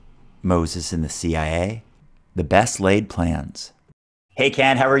Moses and the CIA, the best laid plans. Hey,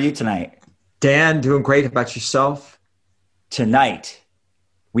 Ken, how are you tonight? Dan, doing great. About yourself? Tonight,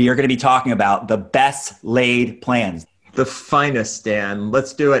 we are going to be talking about the best laid plans. The finest, Dan.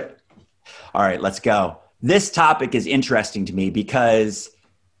 Let's do it. All right, let's go. This topic is interesting to me because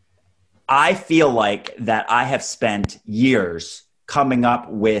I feel like that I have spent years coming up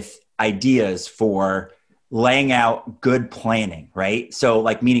with ideas for laying out good planning, right? So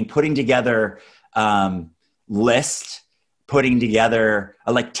like meaning putting together list, putting together,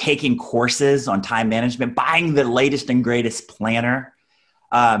 like taking courses on time management, buying the latest and greatest planner,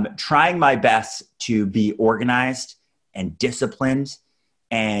 trying my best to be organized and disciplined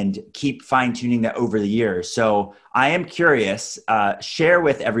and keep fine tuning that over the years. So I am curious, share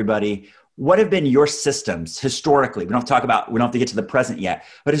with everybody, what have been your systems historically? We don't have to get to the present yet,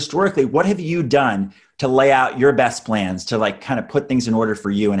 but historically, what have you done to lay out your best plans to like kind of put things in order for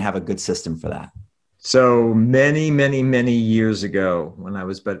you and have a good system for that? So many years ago, when I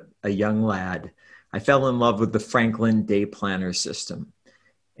was but a young lad, I fell in love with the Franklin Day Planner system.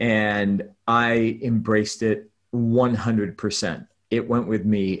 And I embraced it 100%. It went with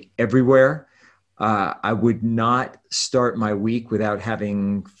me everywhere. I would not start my week without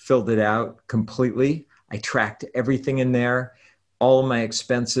having filled it out completely. I tracked everything in there, all of my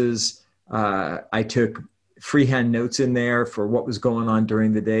expenses. I took freehand notes in there for what was going on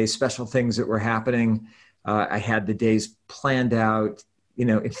during the day, special things that were happening. I had the days planned out, in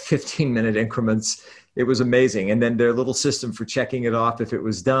 15-minute increments. It was amazing. And then their little system for checking it off if it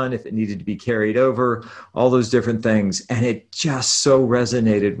was done, if it needed to be carried over, all those different things. And it just so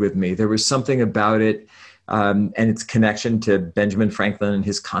resonated with me. There was something about it and its connection to Benjamin Franklin and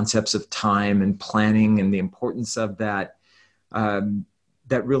his concepts of time and planning and the importance of that,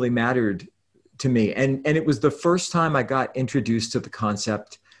 that really mattered to me. And it was the first time I got introduced to the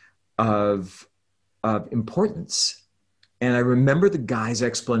concept of importance. And I remember the guy's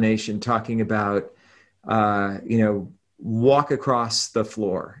explanation talking about, walk across the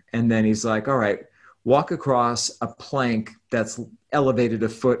floor. And then he's like, all right, walk across a plank that's elevated a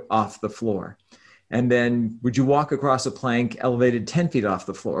foot off the floor. And then would you walk across a plank elevated 10 feet off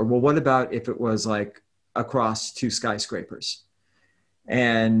the floor? Well, what about if it was like across two skyscrapers?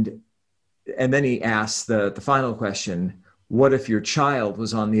 And then he asked the final question, what if your child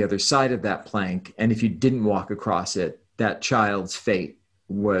was on the other side of that plank? And if you didn't walk across it, that child's fate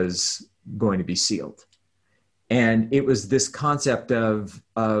was going to be sealed. And it was this concept of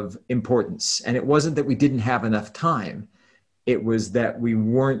importance. And it wasn't that we didn't have enough time. It was that we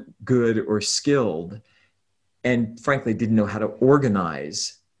weren't good or skilled and frankly didn't know how to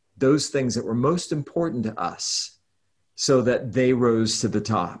organize those things that were most important to us so that they rose to the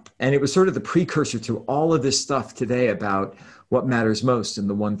top. And it was sort of the precursor to all of this stuff today about what matters most and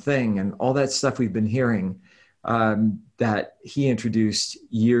the one thing and all that stuff we've been hearing that he introduced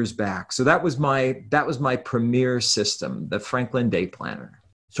years back. So that was my premier system, the Franklin Day Planner.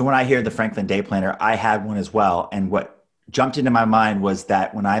 So when I hear the Franklin Day Planner, I had one as well. And what jumped into my mind was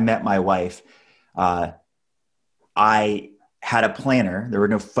that when I met my wife, I had a planner. There were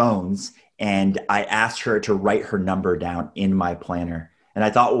no phones. And I asked her to write her number down in my planner. And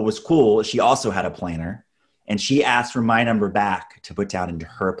I thought what was cool, she also had a planner. And she asked for my number back to put down into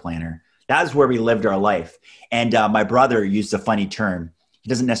her planner. That is where we lived our life. And my brother used a funny term. He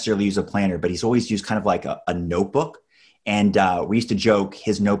doesn't necessarily use a planner, but he's always used kind of like a notebook. And we used to joke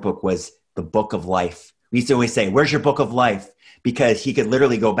his notebook was the book of life. We used to always say, where's your book of life? Because he could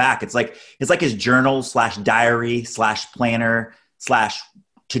literally go back. It's like his journal / diary / planner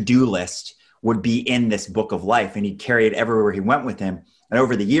 / to-do list would be in this book of life. And he'd carry it everywhere he went with him. And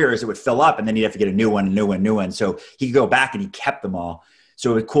over the years, it would fill up and then he'd have to get a new one. So he could go back and he kept them all.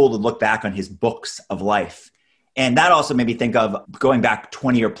 So it was cool to look back on his books of life. And that also made me think of going back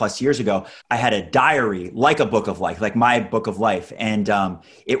 20 or plus years ago. I had a diary, like a book of life, like my book of life. And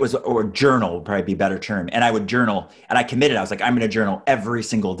it was, or journal would probably be a better term. And I would journal and I committed. I was like, I'm going to journal every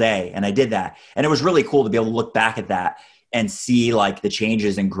single day. And I did that. And it was really cool to be able to look back at that and see like the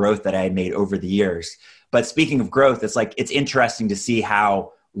changes and growth that I had made over the years. But speaking of growth, it's interesting to see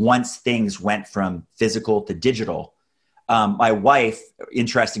how once things went from physical to digital, my wife,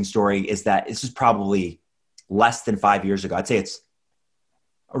 interesting story is that this is probably less than 5 years ago. I'd say it's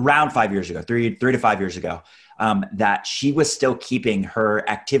around 5 years ago, three to 5 years ago, that she was still keeping her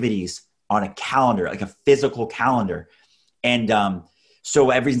activities on a calendar, like a physical calendar. And so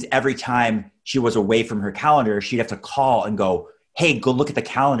every time she was away from her calendar, she'd have to call and go, hey, go look at the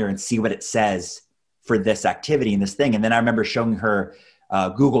calendar and see what it says for this activity and this thing. And then I remember showing her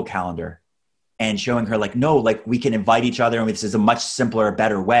Google Calendar. and showing her like, no, like we can invite each other and this is a much simpler,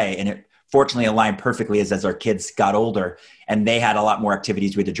 better way. And it fortunately aligned perfectly as our kids got older and they had a lot more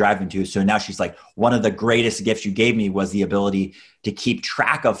activities we had to drive them to. So now she's like, one of the greatest gifts you gave me was the ability to keep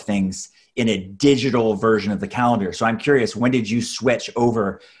track of things in a digital version of the calendar. So I'm curious, when did you switch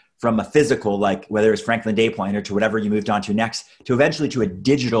over from a physical, like whether it's Franklin Day Planner to whatever you moved on to next, to eventually to a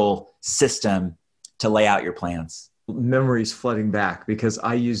digital system to lay out your plans? Memories flooding back because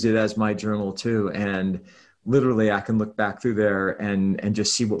I used it as my journal too. And literally I can look back through there and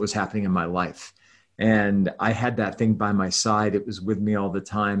just see what was happening in my life. And I had that thing by my side. It was with me all the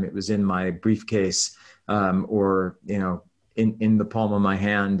time. It was in my briefcase or, you know, in the palm of my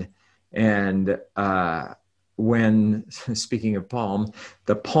hand. And when, speaking of Palm,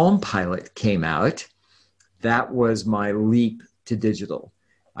 the Palm Pilot came out, that was my leap to digital.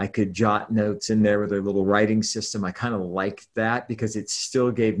 I could jot notes in there with a little writing system. I kind of liked that because it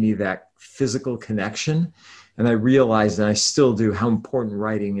still gave me that physical connection. And I realized, and I still do, how important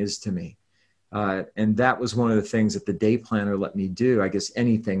writing is to me. And that was one of the things that the day planner let me do. I guess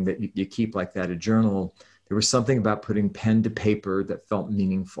anything that you keep like that, a journal, there was something about putting pen to paper that felt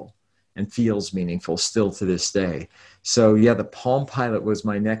meaningful and feels meaningful still to this day. So yeah, the Palm Pilot was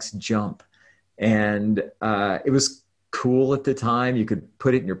my next jump. And it was cool at the time. You could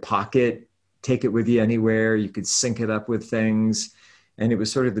put it in your pocket, take it with you anywhere. You could sync it up with things. And it was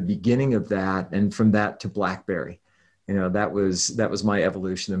sort of the beginning of that. And from that to BlackBerry, you know, that was my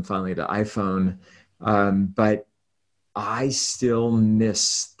evolution and finally to iPhone. But I still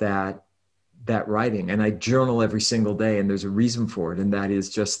miss that writing, and I journal every single day, and there's a reason for it. And that is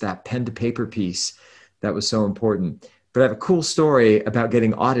just that pen to paper piece that was so important. But I have a cool story about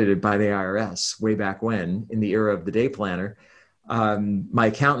getting audited by the IRS way back when, in the era of the day planner. My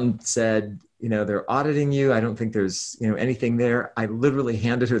accountant said, you know, they're auditing you. I don't think there's, you know, anything there. I literally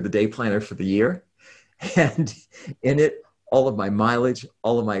handed her the day planner for the year. And in it, all of my mileage,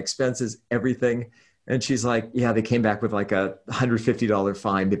 all of my expenses, everything. And she's like, yeah, they came back with like a $150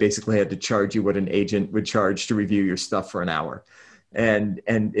 fine. They basically had to charge you what an agent would charge to review your stuff for an hour. And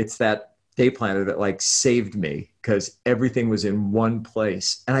it's that day planner that like saved me because everything was in one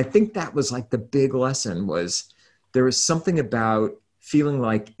place. And I think that was like the big lesson was there was something about feeling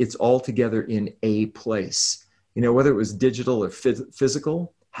like it's all together in a place, you know, whether it was digital or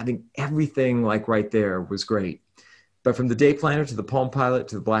physical, having everything like right there was great. But from the day planner to the Palm Pilot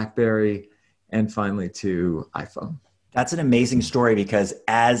to the BlackBerry and finally to iPhone. That's an amazing story because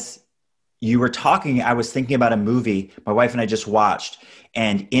as you were talking, I was thinking about a movie my wife and I just watched.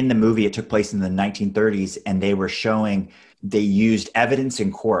 And in the movie, it took place in the 1930s, and they were showing they used evidence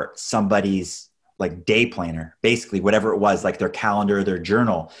in court, somebody's like day planner, basically whatever it was, like their calendar, their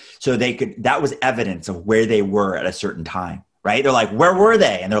journal. So that was evidence of where they were at a certain time, right? They're like, where were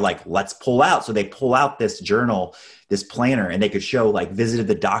they? And they're like, let's pull out. So they pull out this journal, this planner, and they could show like visited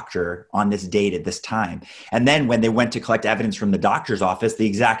the doctor on this date at this time. And then when they went to collect evidence from the doctor's office, the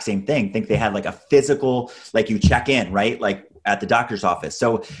exact same thing. Think they had like a physical, like you check in, right? Like at the doctor's office.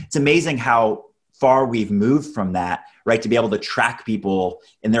 So it's amazing how far we've moved from that, right? To be able to track people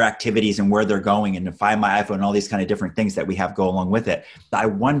in their activities and where they're going and to find my iPhone and all these kind of different things that we have go along with it. I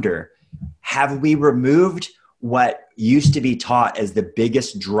wonder, have we removed what used to be taught as the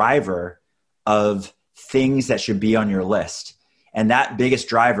biggest driver of things that should be on your list? And that biggest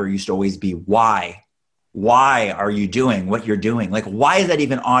driver used to always be why. Why are you doing what you're doing? Like, why is that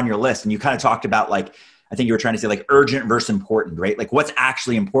even on your list? And you kind of talked about like, I think you were trying to say like urgent versus important, right? Like what's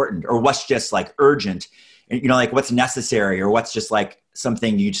actually important or what's just like urgent, you know, like what's necessary or what's just like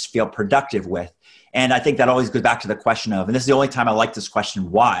something you just feel productive with. And I think that always goes back to the question of, and this is the only time I like this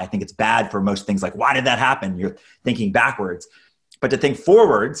question, why. I think it's bad for most things like, why did that happen? You're thinking backwards. But to think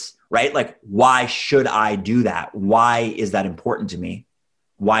forwards, right? Like, why should I do that? Why is that important to me?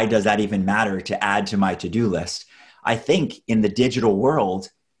 Why does that even matter to add to my to-do list? I think in the digital world,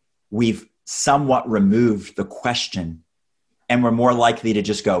 we've somewhat removed the question and we're more likely to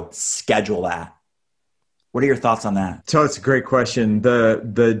just go schedule that. What are your thoughts on that? So it's a great question.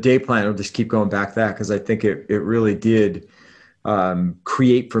 The day plan, I'll just keep going back to that because I think it really did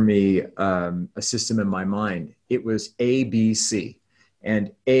create for me a system in my mind. It was A, B, C.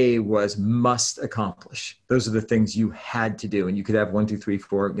 And A was must accomplish. Those are the things you had to do. And you could have 1, 2, 3,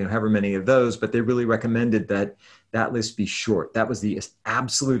 4, you know, however many of those, but they really recommended that that list be short. That was the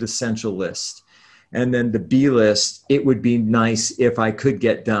absolute essential list. And then the B list, it would be nice if I could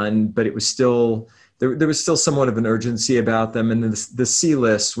get done, but it was still, there was still somewhat of an urgency about them. And the C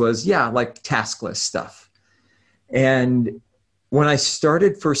list was, yeah, like task list stuff. And when I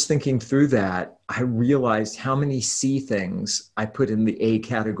started first thinking through that, I realized how many C things I put in the A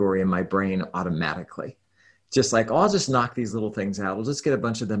category in my brain automatically. Just like, oh, I'll just knock these little things out. I'll just get a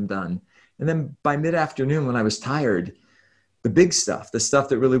bunch of them done. And then by mid-afternoon, when I was tired, the big stuff, the stuff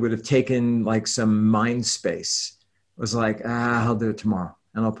that really would have taken like some mind space, was like, I'll do it tomorrow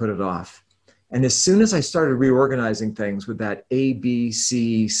and I'll put it off. And as soon as I started reorganizing things with that A, B,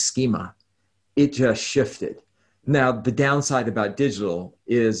 C schema, it just shifted. Now, the downside about digital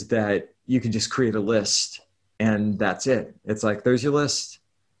is that you can just create a list and that's it. It's like, there's your list.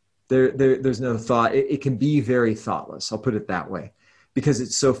 There's no thought. It can be very thoughtless. I'll put it that way, because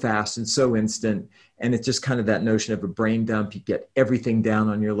it's so fast and so instant. And it's just kind of that notion of a brain dump. You get everything down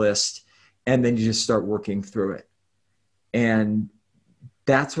on your list and then you just start working through it. And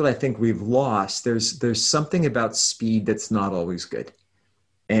that's what I think we've lost. There's something about speed that's not always good.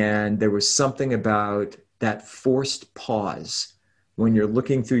 And there was something about that forced pause when you're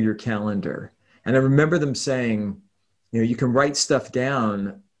looking through your calendar. And I remember them saying, you can write stuff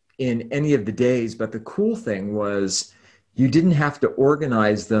down in any of the days, but the cool thing was you didn't have to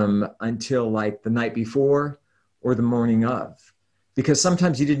organize them until like the night before or the morning of, because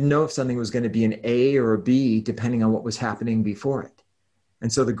sometimes you didn't know if something was going to be an A or a B depending on what was happening before it.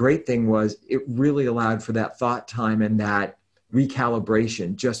 And so the great thing was it really allowed for that thought time and that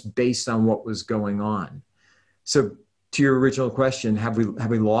recalibration just based on what was going on. So to your original question, have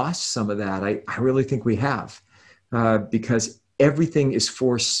we lost some of that? I really think we have, because everything is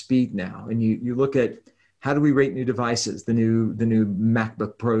forced speed now. And you look at, how do we rate new devices? The new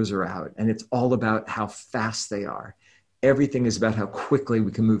MacBook Pros are out, and it's all about how fast they are. Everything is about how quickly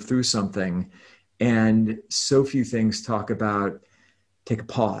we can move through something. And so few things talk about take a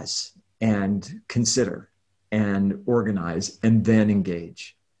pause and consider and organize and then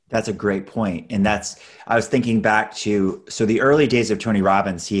engage. That's a great point. And I was thinking back to, so the early days of Tony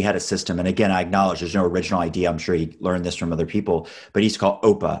Robbins, he had a system. And again, I acknowledge there's no original idea. I'm sure he learned this from other people, but he's called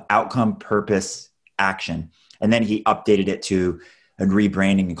OPA, Outcome, Purpose, Action. And then he updated it to a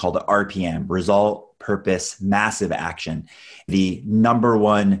rebranding and called it RPM, Result, Purpose, Massive Action. The number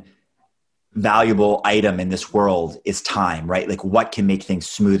one valuable item in this world is time, right? Like what can make things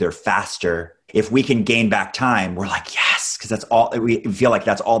smoother, faster. If we can gain back time, we're like, yes, because that's all, we feel like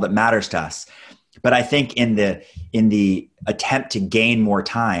that's all that matters to us. But I think in the attempt to gain more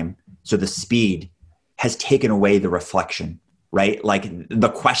time, so the speed has taken away the reflection, right? Like the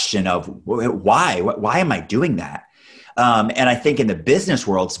question of why am I doing that? And I think in the business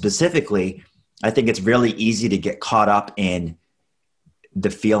world specifically, I think it's really easy to get caught up in the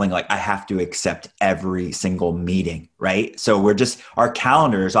feeling like I have to accept every single meeting, right? So our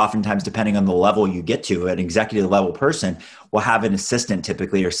calendars, oftentimes, depending on the level you get to, an executive level person will have an assistant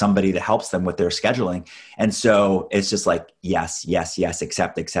typically, or somebody that helps them with their scheduling. And so it's just like, yes,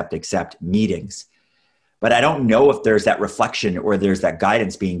 accept meetings. But I don't know if there's that reflection or there's that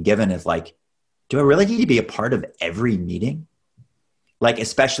guidance being given of like, do I really need to be a part of every meeting? Like,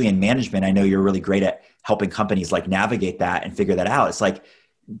 especially in management, I know you're really great at helping companies like navigate that and figure that out. It's like,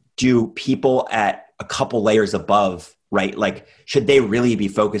 do people at a couple layers above, right? Like, should they really be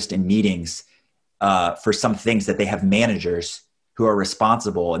focused in meetings for some things that they have managers who are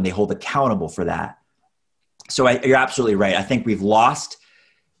responsible and they hold accountable for that? So you're absolutely right. I think we've lost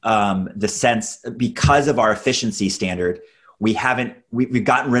the sense because of our efficiency standard. We've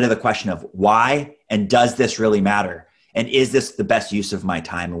gotten rid of the question of why and does this really matter? And is this the best use of my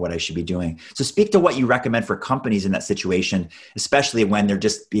time and what I should be doing? So speak to what you recommend for companies in that situation, especially when they're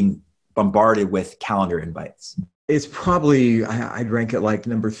just being bombarded with calendar invites. It's probably, I'd rank it like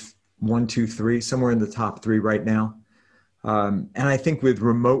number 1, 2, 3, somewhere in the top 3 right now. And I think with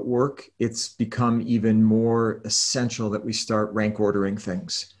remote work, it's become even more essential that we start rank ordering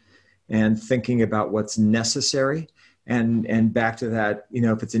things and thinking about what's necessary. And back to that,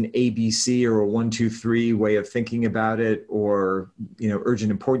 if it's an ABC or a 1, 2, 3 way of thinking about it, or,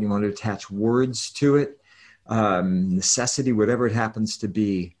 urgent, important, you want to attach words to it, necessity, whatever it happens to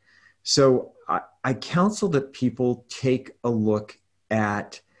be. So I counsel that people take a look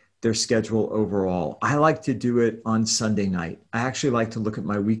at their schedule overall. I like to do it on Sunday night. I actually like to look at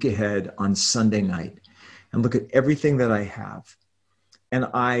my week ahead on Sunday night and look at everything that I have. And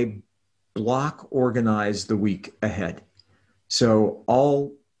I block organize the week ahead. So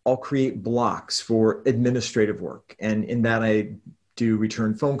I'll create blocks for administrative work. And in that I do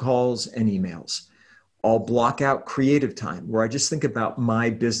return phone calls and emails. I'll block out creative time where I just think about my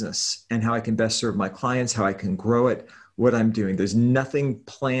business and how I can best serve my clients, how I can grow it, what I'm doing. There's nothing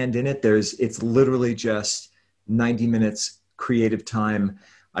planned in it. It's literally just 90 minutes creative time.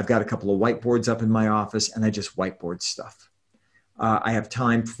 I've got a couple of whiteboards up in my office and I just whiteboard stuff. I have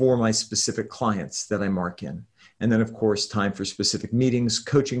time for my specific clients that I mark in. And then, of course, time for specific meetings,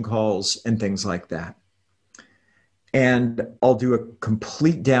 coaching calls, and things like that. And I'll do a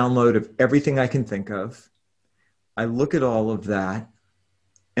complete download of everything I can think of. I look at all of that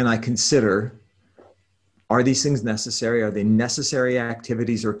and I consider, are these things necessary? Are they necessary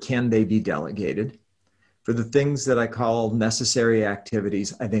activities, or can they be delegated? For the things that I call necessary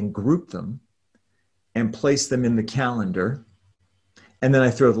activities, I then group them and place them in the calendar, and then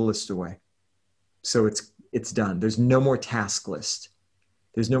I throw the list away. So it's done. There's no more task list.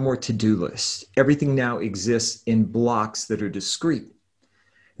 There's no more to-do list. Everything now exists in blocks that are discrete.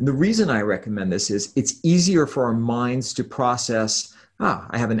 And the reason I recommend this is it's easier for our minds to process,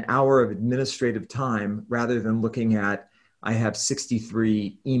 I have an hour of administrative time, rather than looking at, I have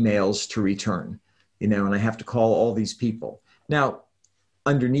 63 emails to return, and I have to call all these people. Now,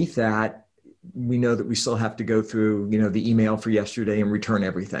 underneath that, we know that we still have to go through, the email for yesterday and return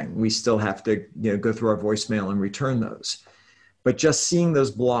everything. We still have to, go through our voicemail and return those. But just seeing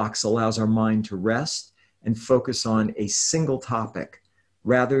those blocks allows our mind to rest and focus on a single topic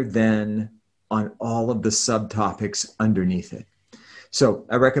rather than on all of the subtopics underneath it. So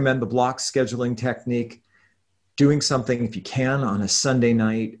I recommend the block scheduling technique, doing something if you can on a Sunday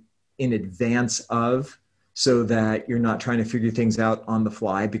night in advance of, so that you're not trying to figure things out on the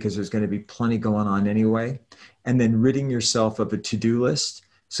fly, because there's going to be plenty going on anyway. And then ridding yourself of a to-do list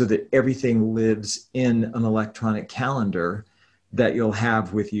so that everything lives in an electronic calendar that you'll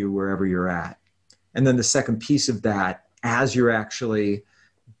have with you wherever you're at. And then the second piece of that, as you're actually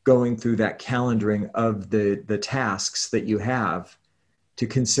going through that calendaring of the tasks that you have, to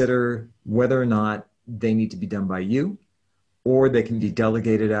consider whether or not they need to be done by you or they can be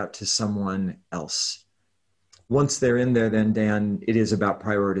delegated out to someone else. Once they're in there, then, Dan, it is about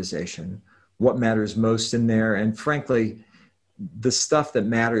prioritization. What matters most in there? And frankly, the stuff that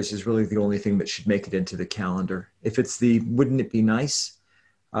matters is really the only thing that should make it into the calendar. If it's wouldn't it be nice?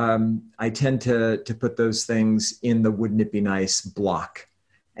 I tend to put those things in the wouldn't it be nice block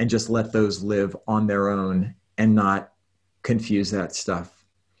and just let those live on their own and not confuse that stuff.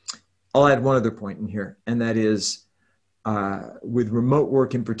 I'll add one other point in here, and that is, with remote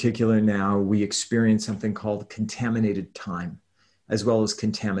work in particular now, we experience something called contaminated time as well as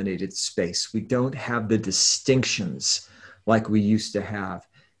contaminated space. We don't have the distinctions like we used to have.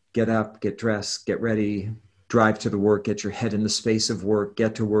 Get up, get dressed, get ready, drive to the work, get your head in the space of work,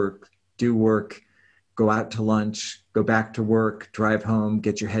 get to work, do work, go out to lunch, go back to work, drive home,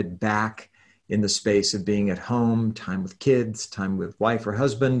 get your head back in the space of being at home, time with kids, time with wife or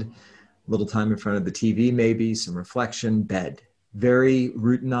husband, a little time in front of the TV maybe, some reflection, bed. Very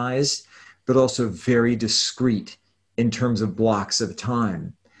routinized, but also very discrete in terms of blocks of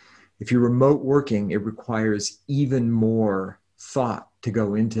time. If you're remote working, it requires even more thought to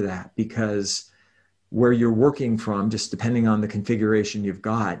go into that, because where you're working from, just depending on the configuration you've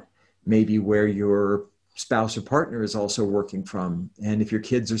got, maybe where your spouse or partner is also working from. And if your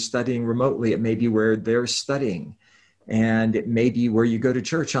kids are studying remotely, it may be where they're studying. And it may be where you go to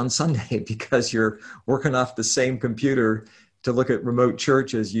church on Sunday, because you're working off the same computer to look at remote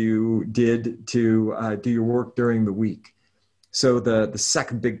church as you did to do your work during the week. So the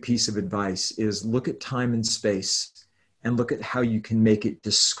second big piece of advice is look at time and space and look at how you can make it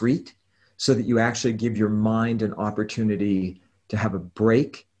discrete so that you actually give your mind an opportunity to have a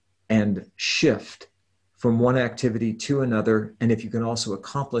break and shift from one activity to another. And if you can also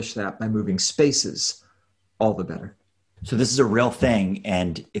accomplish that by moving spaces, all the better. So this is a real thing,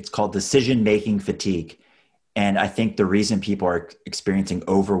 and it's called decision-making fatigue. And I think the reason people are experiencing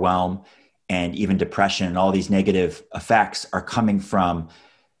overwhelm and even depression and all these negative effects are coming from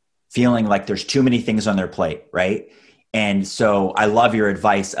feeling like there's too many things on their plate, right? And so I love your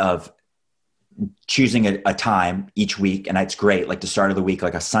advice of choosing a time each week, and that's great, like the start of the week,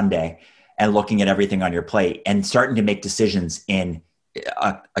 like a Sunday, and looking at everything on your plate and starting to make decisions in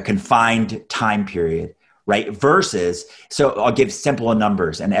a confined time period, right? Versus, so I'll give simple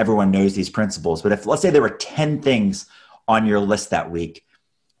numbers, and everyone knows these principles, but if, let's say there were 10 things on your list that week,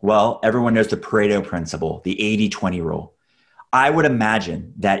 well, everyone knows the Pareto principle, the 80-20 rule. I would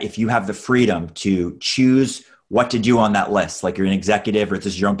imagine that if you have the freedom to choose what to do on that list, like you're an executive or this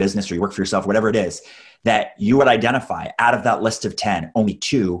is your own business or you work for yourself, whatever it is, that you would identify out of that list of 10, only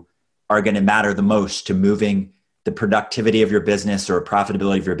 2 are going to matter the most to moving the productivity of your business or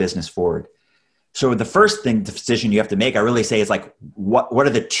profitability of your business forward. So the first decision you have to make, I really say, is like, what are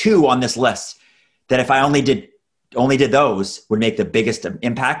the 2 on this list that if I only did those would make the biggest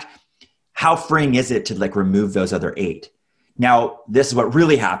impact? How freeing is it to like remove those other 8? Now, this is what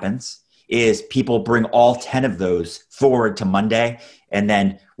really happens is people bring all 10 of those forward to Monday and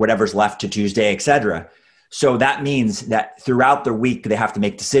then whatever's left to Tuesday, et cetera. So that means that throughout the week, they have to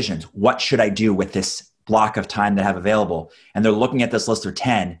make decisions. What should I do with this block of time that I have available? And they're looking at this list of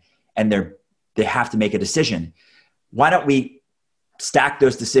 10 and they have to make a decision. Why don't we stack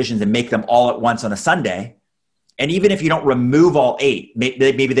those decisions and make them all at once on a Sunday? And even if you don't remove all 8,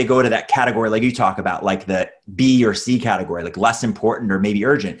 maybe they go to that category like you talk about, like the B or C category, like less important or maybe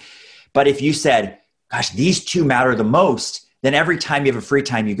urgent. But if you said, gosh, these 2 matter the most, then every time you have a free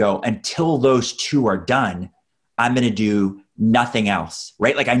time, you go, until those 2 are done, I'm going to do nothing else,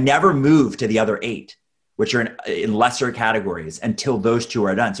 right? Like I never move to the other 8, which are in lesser categories, until those 2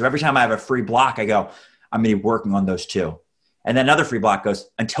 are done. So every time I have a free block, I go, I'm going to be working on those 2. And then another free block goes,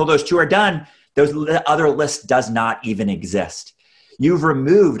 until those 2 are done, the other list does not even exist. You've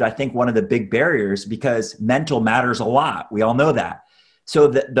removed, I think, one of the big barriers, because mental matters a lot. We all know that. So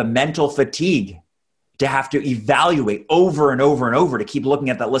the mental fatigue to have to evaluate over and over and over, to keep looking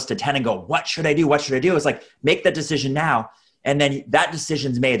at that list of 10 and go, what should I do? What should I do? It's like, make that decision now. And then that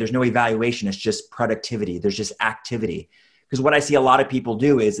decision's made. There's no evaluation. It's just productivity. There's just activity. Because what I see a lot of people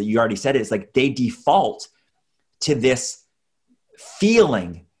do is, that you already said it, is like they default to this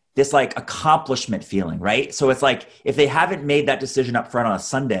feeling, this like accomplishment feeling, right? So it's like, if they haven't made that decision up front on a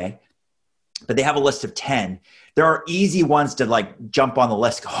Sunday, but they have a list of 10, there are easy ones to like jump on the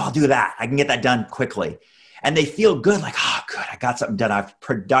list. Go, oh, I'll do that. I can get that done quickly. And they feel good, like, oh, good, I got something done. I'm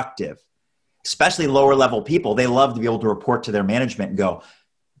productive. Especially lower level people, they love to be able to report to their management and go,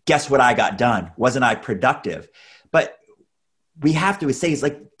 guess what I got done? Wasn't I productive? But we have to say, it's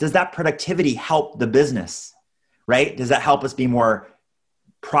like, does that productivity help the business, right? Does that help us be more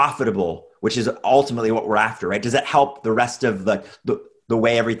profitable, which is ultimately what we're after, right? Does that help the rest of the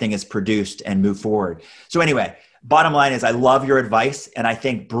way everything is produced and move forward? So anyway, bottom line is, I love your advice. And I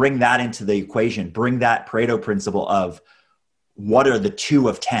think bring that into the equation, bring that Pareto principle of what are the 2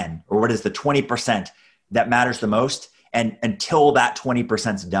 of 10, or what is the 20% that matters the most. And until that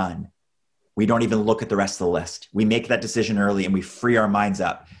 20% is done, we don't even look at the rest of the list. We make that decision early and we free our minds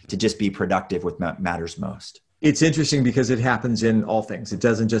up to just be productive with what matters most. It's interesting because it happens in all things. It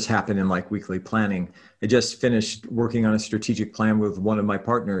doesn't just happen in like weekly planning. I just finished working on a strategic plan with one of my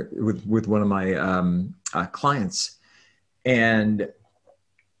with one of my clients. And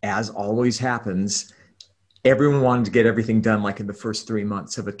as always happens, everyone wanted to get everything done like in the first 3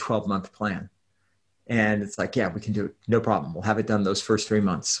 months of a 12-month plan. And it's like, yeah, we can do it. No problem. We'll have it done those first 3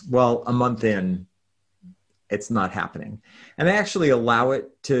 months. Well, a month in, it's not happening. And I actually allow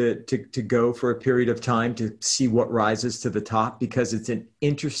it to go for a period of time to see what rises to the top, because it's an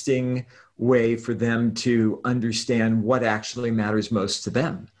interesting way for them to understand what actually matters most to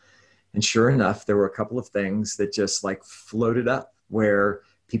them. And sure enough, there were a couple of things that just like floated up, where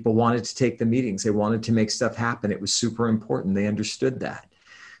people wanted to take the meetings. They wanted to make stuff happen. It was super important. They understood that.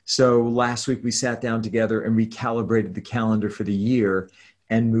 So last week we sat down together and recalibrated the calendar for the year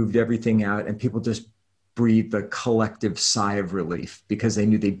and moved everything out, and people just breathed a collective sigh of relief, because they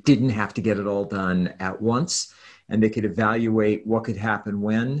knew they didn't have to get it all done at once, and they could evaluate what could happen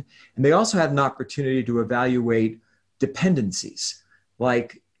when. And they also had an opportunity to evaluate dependencies.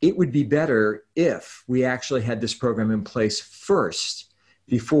 Like, it would be better if we actually had this program in place first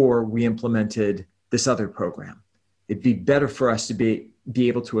before we implemented this other program. It'd be better for us to be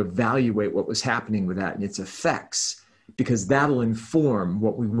able to evaluate what was happening with that and its effects, because that'll inform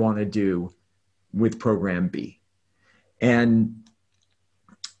what we want to do with program B. And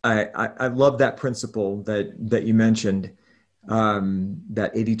I love that principle that you mentioned,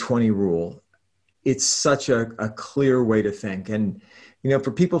 that 80-20 rule. It's such a clear way to think. And, you know,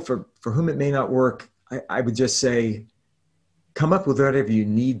 for people for whom it may not work, I would just say, come up with whatever you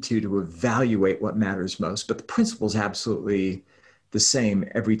need to evaluate what matters most. But the principle is absolutely the same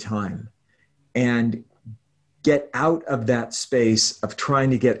every time. And get out of that space of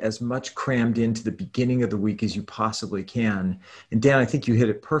trying to get as much crammed into the beginning of the week as you possibly can. And Dan, I think you hit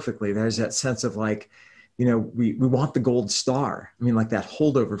it perfectly. There's that sense of like, you know, we want the gold star. I mean, like that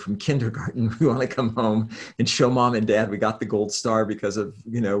holdover from kindergarten. We want to come home and show mom and dad we got the gold star because of,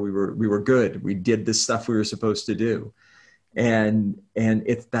 you know, we were good. We did the stuff we were supposed to do. And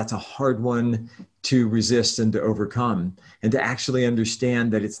that's a hard one to resist and to overcome, and to actually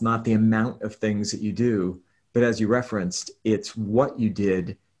understand that it's not the amount of things that you do, but as you referenced, it's what you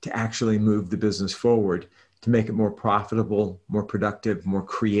did to actually move the business forward, to make it more profitable, more productive, more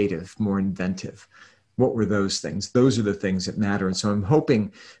creative, more inventive. What were those things? Those are the things that matter. And so I'm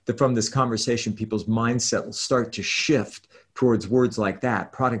hoping that from this conversation, people's mindset will start to shift towards words like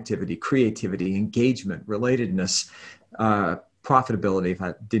that: productivity, creativity, engagement, relatedness, profitability, if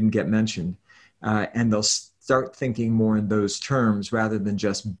I didn't get mentioned. And they'll start thinking more in those terms rather than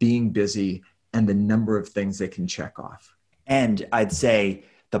just being busy and the number of things they can check off. And I'd say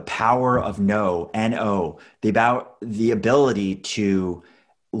the power of no, N-O, the ability to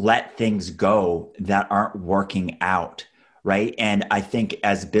let things go that aren't working out, right? And I think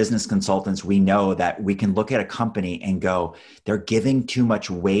as business consultants, we know that we can look at a company and go, they're giving too much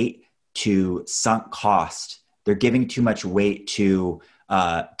weight to sunk cost. They're giving too much weight to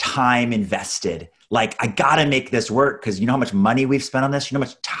time invested. Like, I got to make this work because you know how much money we've spent on this? You know how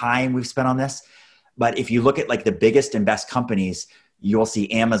much time we've spent on this? But if you look at like the biggest and best companies, you'll see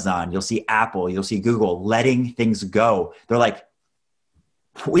Amazon, you'll see Apple, you'll see Google letting things go. They're like,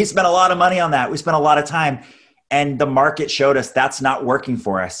 we spent a lot of money on that. We spent a lot of time. And the market showed us that's not working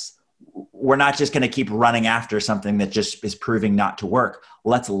for us. We're not just going to keep running after something that just is proving not to work.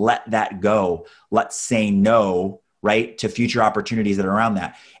 Let's let that go. Let's say no, right, to future opportunities that are around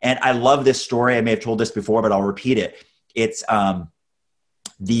that. And I love this story. I may have told this before, but I'll repeat it. It's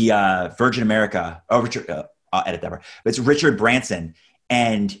the Virgin America. Oh, Richard, I'll edit that part. But it's Richard Branson.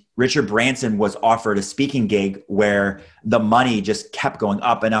 And Richard Branson was offered a speaking gig where the money just kept going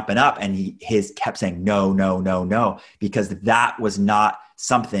up and up and up. And he kept saying, no, no, no, no, because that was not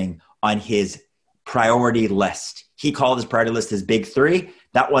something on his priority list. He called his priority list his big three.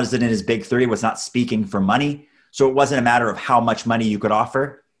 That wasn't in his big three, was not speaking for money. So it wasn't a matter of how much money you could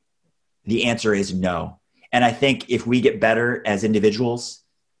offer. The answer is no. And I think if we get better as individuals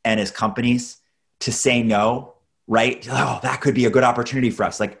and as companies to say no, right? Oh, that could be a good opportunity for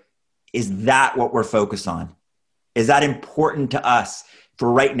us. Like, is that what we're focused on? Is that important to us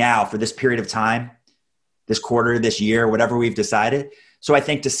for right now, for this period of time, this quarter, this year, whatever we've decided? So I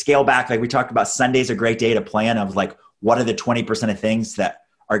think to scale back, like we talked about, Sunday's a great day to plan of like, what are the 20% of things that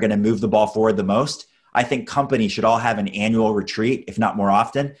are going to move the ball forward the most? I think companies should all have an annual retreat, if not more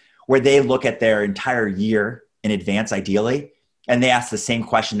often, where they look at their entire year in advance, ideally, and they ask the same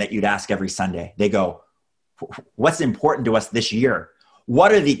question that you'd ask every Sunday. They go, what's important to us this year?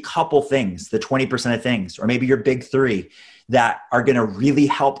 What are the couple things, the 20% of things, or maybe your big three that are going to really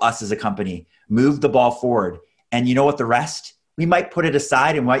help us as a company move the ball forward? And you know what, the rest, we might put it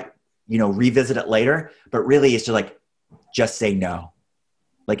aside and might, revisit it later, but really it's just say no.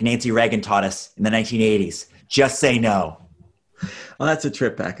 Like Nancy Reagan taught us in the 1980s, just say no. Well, that's a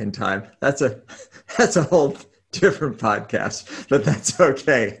trip back in time. That's a whole different podcast, but that's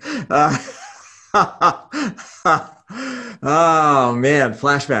okay. Oh man,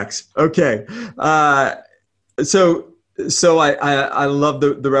 flashbacks. Okay. So I love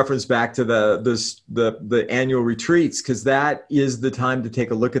the reference back to the annual retreats, because that is the time to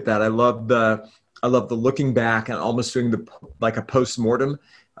take a look at that. I love the looking back and almost doing like a post-mortem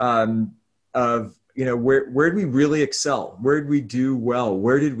of, where did we really excel? Where did we do well?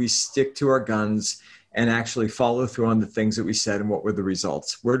 Where did we stick to our guns and actually follow through on the things that we said, and what were the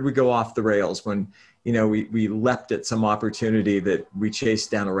results? Where did we go off the rails when, we leapt at some opportunity that we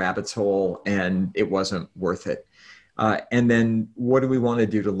chased down a rabbit's hole and it wasn't worth it? And then what do we want to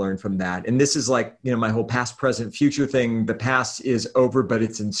do to learn from that? And this is like, my whole past, present, future thing. The past is over, but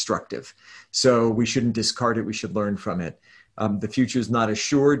it's instructive. So we shouldn't discard it. We should learn from it. The future is not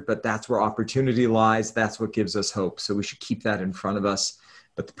assured, but that's where opportunity lies. That's what gives us hope. So we should keep that in front of us.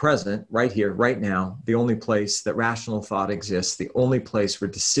 But the present, right here, right now, the only place that rational thought exists, the only place where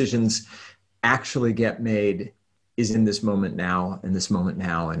decisions actually get made is in this moment now, and this moment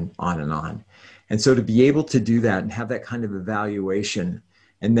now, and on and on. And so to be able to do that and have that kind of evaluation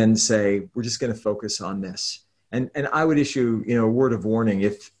and then say, we're just going to focus on this. And I would issue, a word of warning.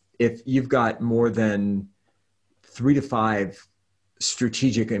 If you've got more than 3 to 5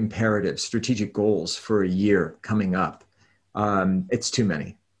 strategic imperatives, strategic goals for a year coming up, it's too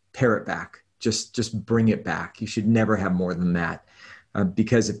many. Pare it back. Just bring it back. You should never have more than that.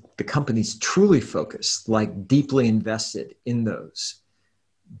 Because if the company's truly focused, like deeply invested in those,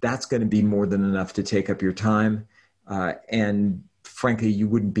 that's going to be more than enough to take up your time. And frankly, you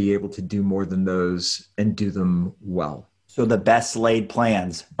wouldn't be able to do more than those and do them well. So the best laid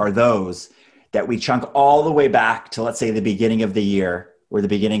plans are those that we chunk all the way back to, let's say, the beginning of the year or the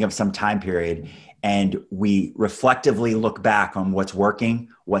beginning of some time period. And we reflectively look back on what's working,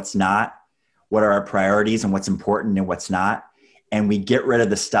 what's not, what are our priorities and what's important and what's not. And we get rid of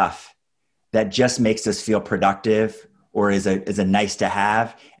the stuff that just makes us feel productive or is a nice to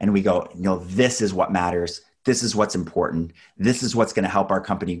have. And we go, this is what matters. This is what's important. This is what's going to help our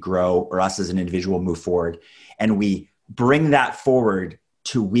company grow or us as an individual move forward. And we bring that forward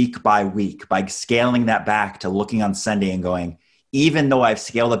to week by week by scaling that back to looking on Sunday and going, even though I've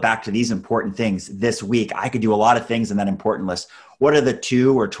scaled it back to these important things this week, I could do a lot of things in that important list. What are the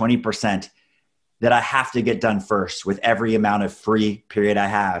 2 or 20% that I have to get done first with every amount of free period I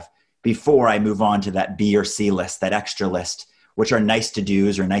have before I move on to that B or C list, that extra list, which are nice to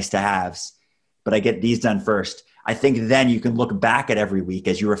do's or nice to haves, but I get these done first. I think then you can look back at every week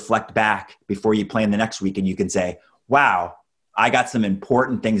as you reflect back before you plan the next week, and you can say, wow, I got some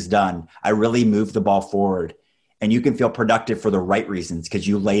important things done. I really moved the ball forward. And you can feel productive for the right reasons because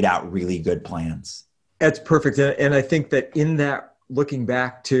you laid out really good plans. That's perfect. And I think that in that, looking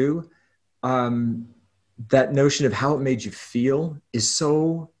back too, that notion of how it made you feel is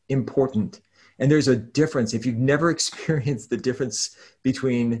so important. And there's a difference. If you've never experienced the difference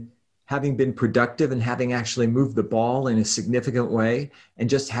between having been productive and having actually moved the ball in a significant way and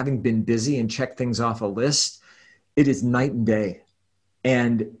just having been busy and checked things off a list, it is night and day.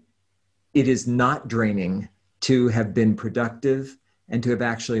 And it is not draining to have been productive and to have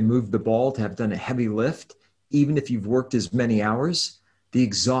actually moved the ball, to have done a heavy lift. Even if you've worked as many hours, the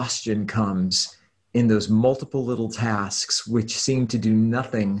exhaustion comes in those multiple little tasks, which seem to do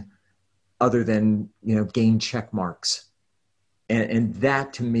nothing other than, gain check marks. And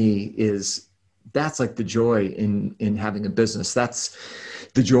that to me that's like the joy in having a business. That's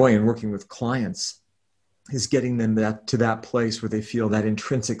the joy in working with clients, is getting them to that place where they feel that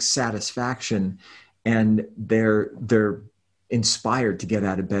intrinsic satisfaction and they're inspired to get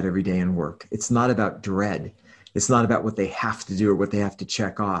out of bed every day and work. It's not about dread. It's not about what they have to do or what they have to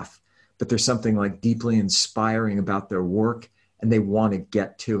check off, but there's something like deeply inspiring about their work and they want to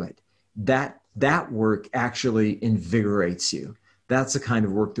get to it. That work actually invigorates you. That's the kind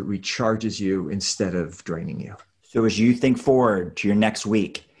of work that recharges you instead of draining you. So as you think forward to your next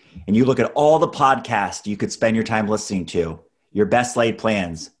week and you look at all the podcasts you could spend your time listening to, your best laid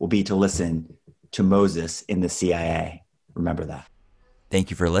plans will be to listen to Moses in the CIA. Remember that. Thank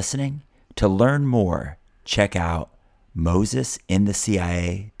you for listening. To learn more, check out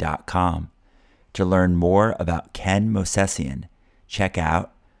mosesinthecia.com. To learn more about Ken Mosesian, check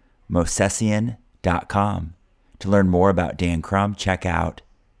out mosesian.com. To learn more about Dan Crum, check out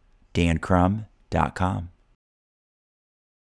dancrum.com.